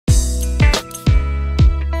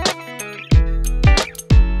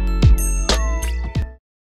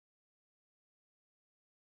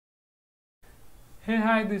Hey,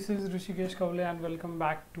 hi, this is Hrushikesh Kaule and welcome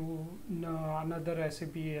back to another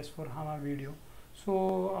SAP S4 HANA video.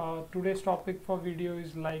 Today's topic for video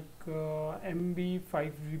is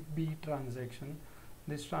MB5B transaction.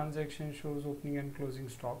 This transaction shows opening and closing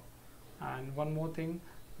stock. And one more thing,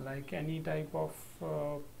 like any type of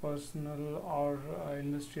personal or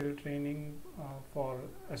industrial training for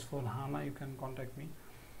S4 HANA, you can contact me.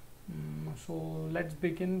 So let's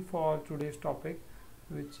begin for today's topic,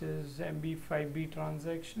 which is MB5B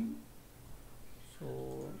transaction. So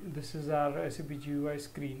this is our SAP GUI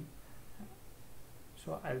screen.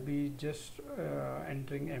 So I'll be just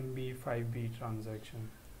entering MB5B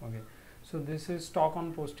transaction. Okay, so this is stock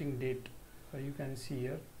on posting date. You can see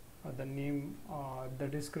here the name, the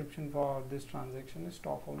description for this transaction is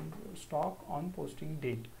stock on posting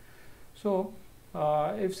date. So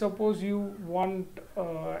if suppose you want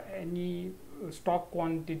any stock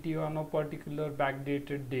quantity on a particular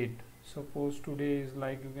backdated date, suppose today is,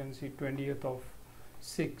 like you can see, 20th of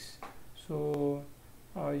 6, so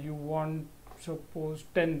you want suppose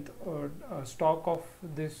 10th stock of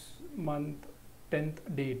this month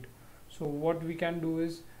 10th date. So what we can do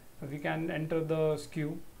is we can enter the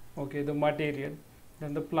SKU, okay, the material,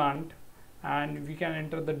 then the plant, and we can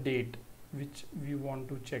enter the date which we want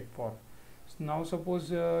to check for. So now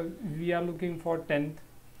suppose we are looking for 10th,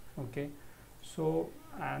 okay, so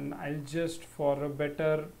and I'll just, for a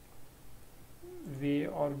better way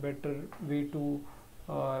to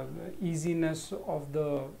easiness of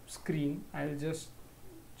the screen, I'll just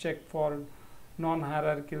check for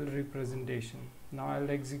non-hierarchical representation. Now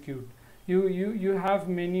I'll execute. You have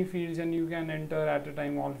many fields and you can enter at a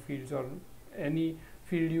time all fields, or any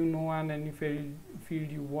field and any field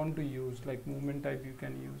you want to use, like movement type you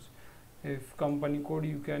can use. If company code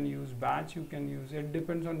you can use, batch you can use. It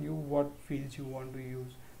depends on you what fields you want to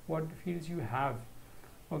use, what fields you have.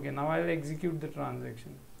 Okay, now I'll execute the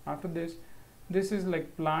transaction. After this is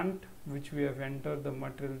like plant which we have entered, the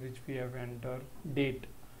material which we have entered, date,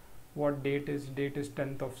 what date is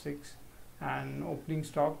 10th of 6, and opening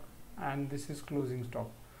stock, and this is closing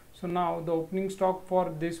stock. So now the opening stock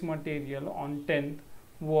for this material on 10th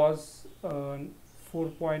was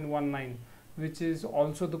 4.19, which is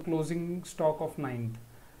also the closing stock of 9th,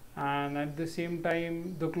 and at the same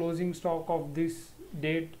time the closing stock of this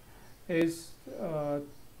date is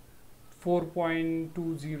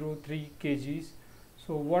 4.203 kgs.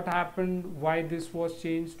 So what happened, why this was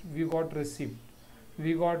changed? We got receipt,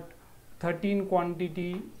 we got 13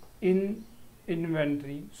 quantity in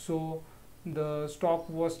inventory, so the stock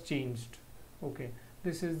was changed. Okay,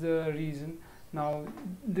 this is the reason. Now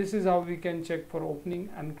this is how we can check for opening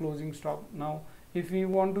and closing stock. Now if we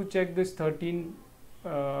want to check this 13,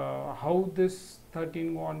 how this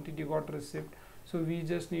 13 quantity got received, so we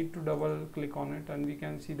just need to double click on it and we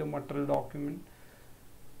can see the material document.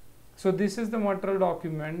 So this is the material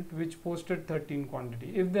document which posted 13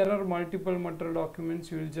 quantity. If there are multiple material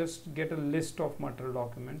documents, you will just get a list of material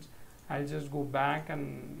documents. I'll just go back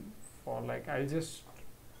and I'll just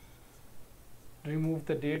remove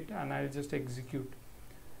the date and I'll just execute.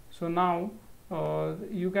 So now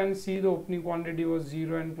you can see the opening quantity was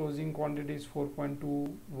 0 and closing quantity is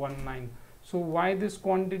 4.219. so why this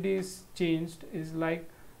quantity is changed is, like,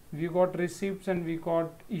 we got receipts and we got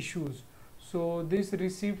issues. So these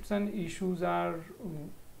receipts and issues are,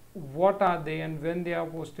 what are they and when they are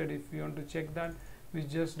posted? If we want to check that, we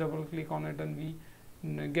just double click on it and we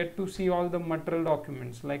get to see all the material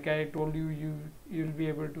documents. Like I told you, you'll be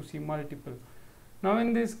able to see multiple. Now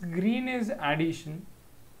in this, green is addition,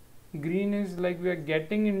 green is like we are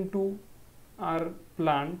getting into our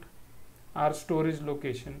plant, our storage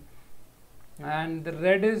location, and the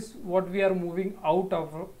red is what we are moving out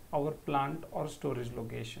of our plant or storage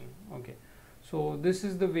location. Okay, so this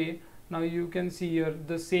is the way. Now you can see here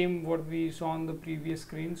the same what we saw on the previous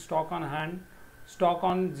screen: stock on hand, stock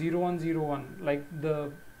on 0101, like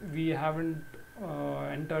we haven't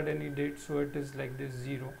entered any date, so it is like this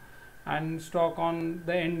 0, and stock on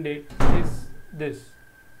the end date is this.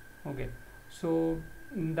 Okay, so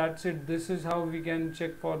that's it. This is how we can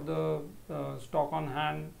check for the stock on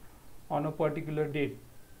hand on a particular date.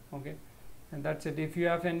 Okay, and that's it. If you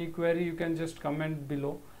have any query, you can just comment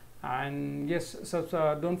below, and yes,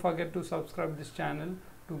 don't forget to subscribe this channel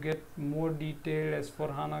to get more detailed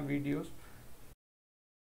S4 HANA videos.